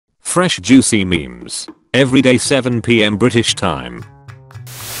Fresh juicy memes. Every day 7 PM British time.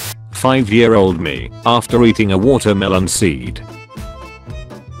 5-year-old me after eating a watermelon seed.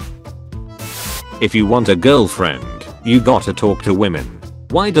 If you want a girlfriend, you gotta talk to women.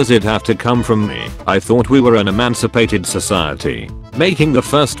 Why does it have to come from me? I thought we were an emancipated society. Making the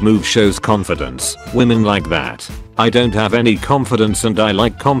first move shows confidence. Women like that. I don't have any confidence and I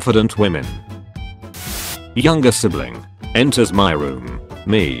like confident women. Younger sibling enters my room.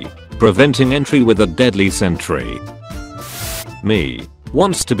 Me. Preventing entry with a deadly sentry. Me.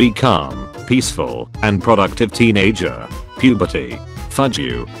 Wants to be calm, peaceful, and productive teenager. Puberty. Fudge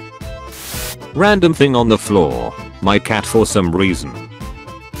you. Random thing on the floor. My cat for some reason.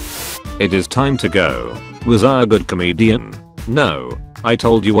 It is time to go. Was I a good comedian? No. I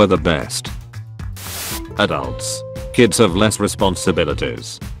told you were the best. Adults. Kids have less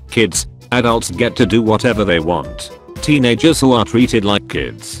responsibilities. Kids. Adults get to do whatever they want. Teenagers who are treated like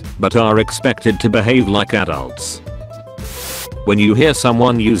kids, but are expected to behave like adults. When you hear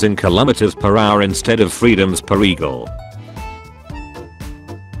someone using kilometers per hour instead of freedoms per eagle.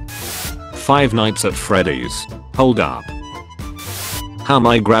 Five Nights at Freddy's. Hold up. How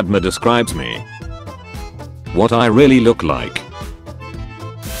my grandma describes me. What I really look like.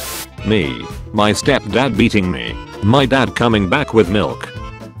 Me. My stepdad beating me. My dad coming back with milk.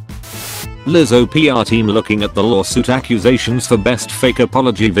 Lizzo PR team looking at the lawsuit accusations for best fake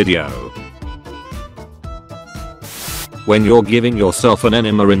apology video. When you're giving yourself an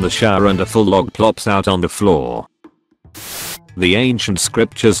enema in the shower and a full log plops out on the floor. The ancient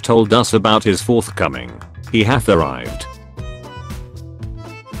scriptures told us about his forthcoming. He hath arrived.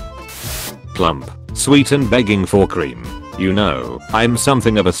 Plump, sweet and begging for cream. You know, I'm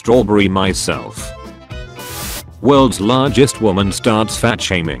something of a strawberry myself. World's largest woman starts fat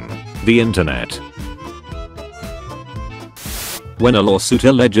shaming. The internet. When a lawsuit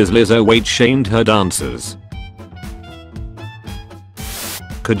alleges Lizzo weight shamed her dancers.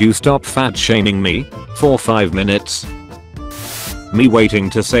 Could you stop fat shaming me for 5 minutes? Me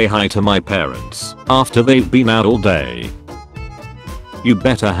waiting to say hi to my parents after they've been out all day. You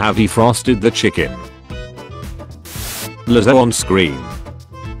better have defrosted the chicken. Lizzo on screen.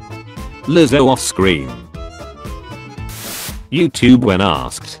 Lizzo off screen. YouTube when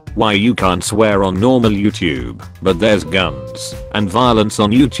asked why you can't swear on normal YouTube, but there's guns and violence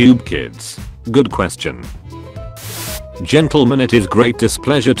on YouTube Kids. Good question. Gentlemen, it is great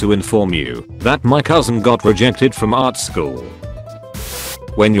displeasure to inform you that my cousin got rejected from art school.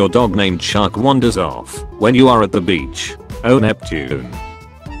 When your dog named Shark wanders off when you are at the beach. Oh Neptune.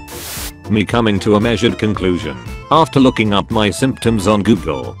 Me coming to a measured conclusion after looking up my symptoms on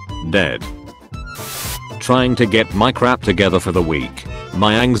Google. Dead. Trying to get my crap together for the week.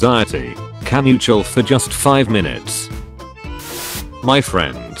 My anxiety. Can you chill for just 5 minutes? My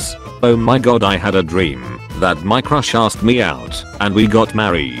friends. Oh my god, I had a dream that my crush asked me out and we got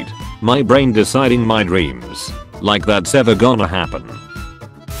married. My brain deciding my dreams. Like that's ever gonna happen.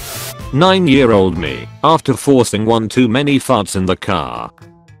 9-year-old me after forcing one too many farts in the car.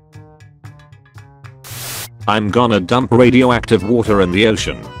 I'm gonna dump radioactive water in the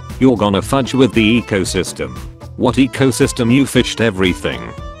ocean. You're gonna fudge with the ecosystem. What ecosystem? You fished everything.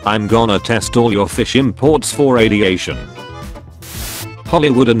 I'm gonna test all your fish imports for radiation.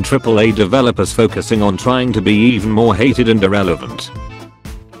 Hollywood and AAA developers focusing on trying to be even more hated and irrelevant.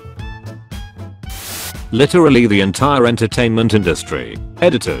 Literally the entire entertainment industry.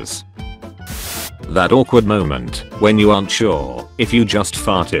 Editors. That awkward moment when you aren't sure if you just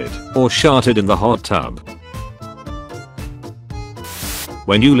farted or sharted in the hot tub.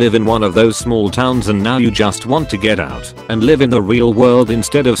 When you live in one of those small towns and now you just want to get out and live in the real world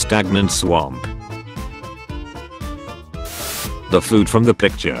instead of stagnant swamp. The food from the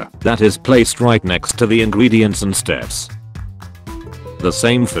picture that is placed right next to the ingredients and steps. The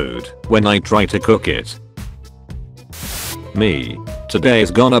same food when I try to cook it. Me.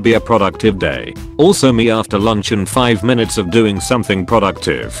 Today's gonna be a productive day. Also me after lunch and 5 minutes of doing something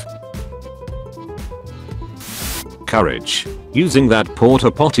productive. Courage. Using that porta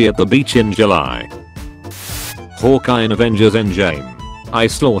potty at the beach in July. Hawkeye in Avengers Endgame. I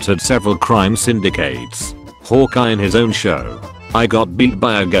slaughtered several crime syndicates. Hawkeye in his own show. I got beat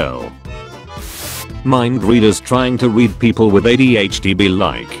by a girl. Mind readers trying to read people with ADHD be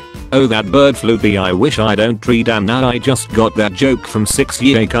like, oh that bird flew by, I wish I don't read, and now I just got that joke from 6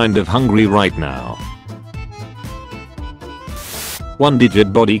 year kind of hungry right now.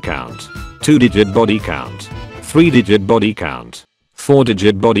 1-digit body count. 2-digit body count. 3-digit body count.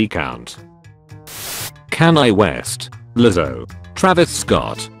 4-digit body count. Kanye West. Lizzo. Travis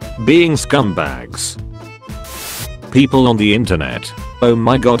Scott. Being scumbags. People on the internet. Oh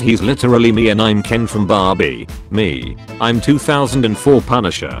my god, he's literally me and I'm Ken from Barbie. Me. I'm 2004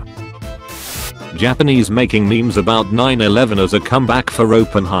 Punisher. Japanese making memes about 9/11 as a comeback for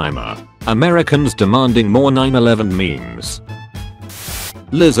Oppenheimer. Americans demanding more 9/11 memes.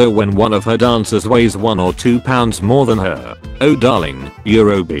 Lizzo when one of her dancers weighs 1 or 2 pounds more than her. Oh darling,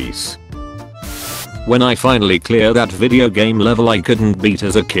 you're obese. When I finally clear that video game level I couldn't beat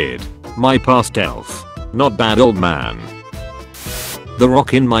as a kid. My past elf. Not bad old man. The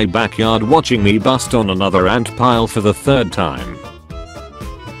Rock in my backyard watching me bust on another ant pile for the 3rd time.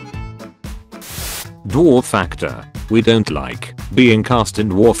 Dwarf actor. We don't like being cast in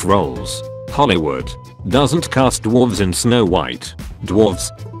dwarf roles. Hollywood doesn't cast dwarves in Snow White. Dwarves.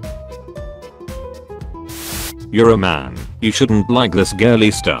 You're a man. You shouldn't like this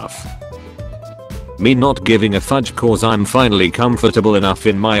girly stuff. Me not giving a fudge cause I'm finally comfortable enough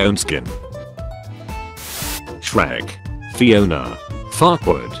in my own skin. Shrek. Fiona.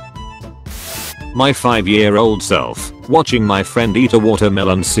 Farquaad. My 5-year-old self watching my friend eat a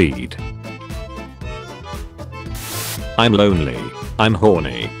watermelon seed. I'm lonely. I'm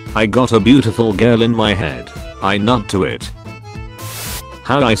horny. I got a beautiful girl in my head. I nut to it.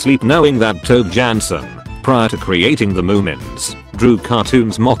 How I sleep knowing that Tove Jansson, prior to creating the Moomins, drew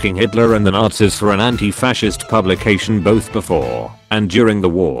cartoons mocking Hitler and the Nazis for an anti-fascist publication both before and during the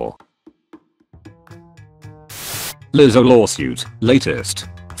war. Lizzo lawsuit, latest.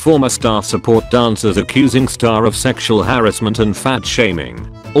 Former star support dancers accusing star of sexual harassment and fat shaming.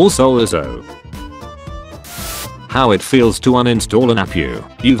 Also Lizzo. How it feels to uninstall an app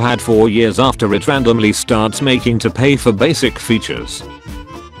you've had for years after it randomly starts making to pay for basic features.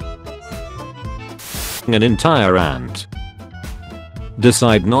 An entire ant.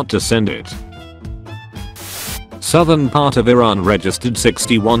 Decide not to send it. Southern part of Iran registered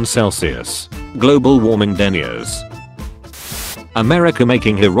 61 Celsius. Global warming deniers. America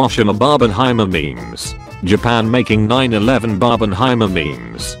making Hiroshima Barbenheimer memes. Japan making 9/11 Barbenheimer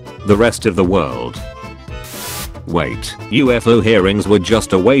memes. The rest of the world. Wait, UFO hearings were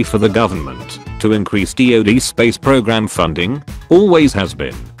just a way for the government to increase DoD space program funding? Always has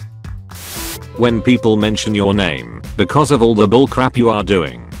been. When people mention your name because of all the bullcrap you are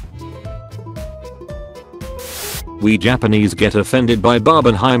doing. We Japanese get offended by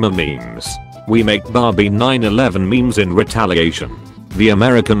Barbenheimer memes. We make Barbie 9/11 memes in retaliation. The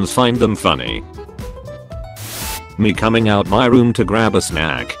Americans find them funny. Me coming out my room to grab a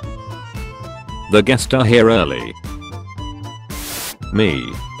snack. The guests are here early.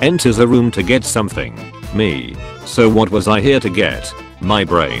 Me enters a room to get something. Me. So what was I here to get? My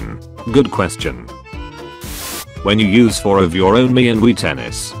brain. Good question. When you use 4 of your own me and we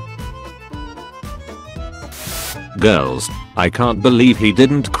tennis. Girls, I can't believe he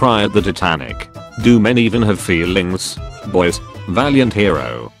didn't cry at the Titanic. Do men even have feelings? Boys, valiant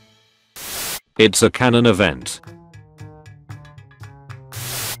hero. It's a canon event.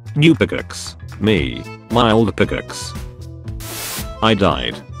 New pickaxe. Me. My old pickaxe. I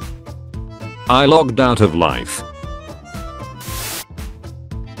died. I logged out of life.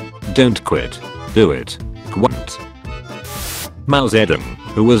 Don't quit. Do it. Quit. Mao Zedong,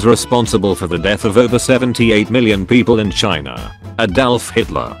 who was responsible for the death of over 78 million people in China. Adolf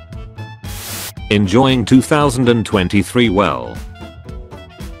Hitler. Enjoying 2023 well.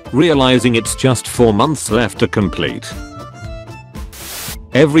 Realizing it's just 4 months left to complete.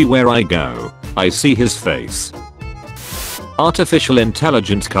 Everywhere I go, I see his face. Artificial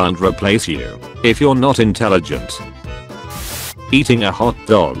intelligence can't replace you if you're not intelligent. Eating a hot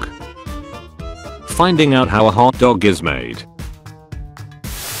dog. Finding out how a hot dog is made.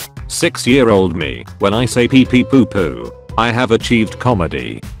 6-year-old me, when I say pee pee poo poo, I have achieved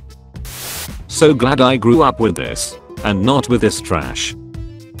comedy. So glad I grew up with this, and not with this trash.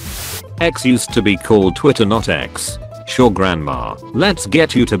 X used to be called Twitter, not X. Sure grandma, let's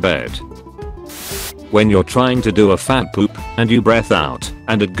get you to bed. When you're trying to do a fat poop, and you breath out,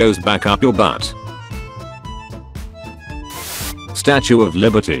 and it goes back up your butt. Statue of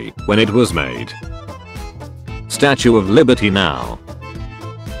Liberty, when it was made. Statue of Liberty now.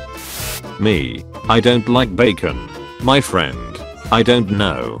 Me, I don't like bacon. My friend, I don't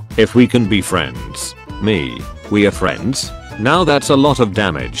know if we can be friends. Me, we are friends? Now that's a lot of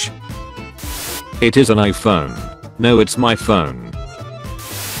damage. It is an iPhone. No, it's my phone.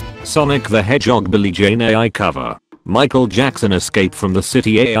 Sonic the Hedgehog Billie Jean AI cover. Michael Jackson Escape from the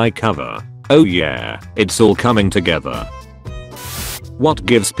City AI cover. Oh yeah, it's all coming together. What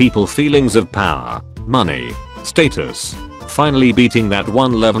gives people feelings of power, money, status? Finally beating that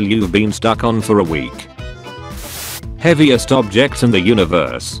one level you've been stuck on for a week. Heaviest objects in the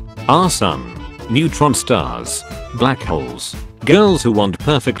universe. Our sun. Neutron stars. Black holes. Girls who want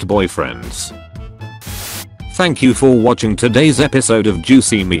perfect boyfriends. Thank you for watching today's episode of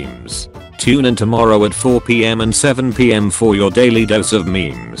Juicy Memes. Tune in tomorrow at 4 PM and 7 PM for your daily dose of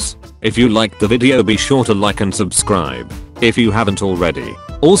memes. If you liked the video, be sure to like and subscribe if you haven't already.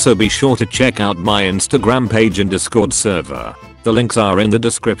 Also be sure to check out my Instagram page and Discord server. The links are in the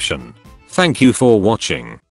description. Thank you for watching.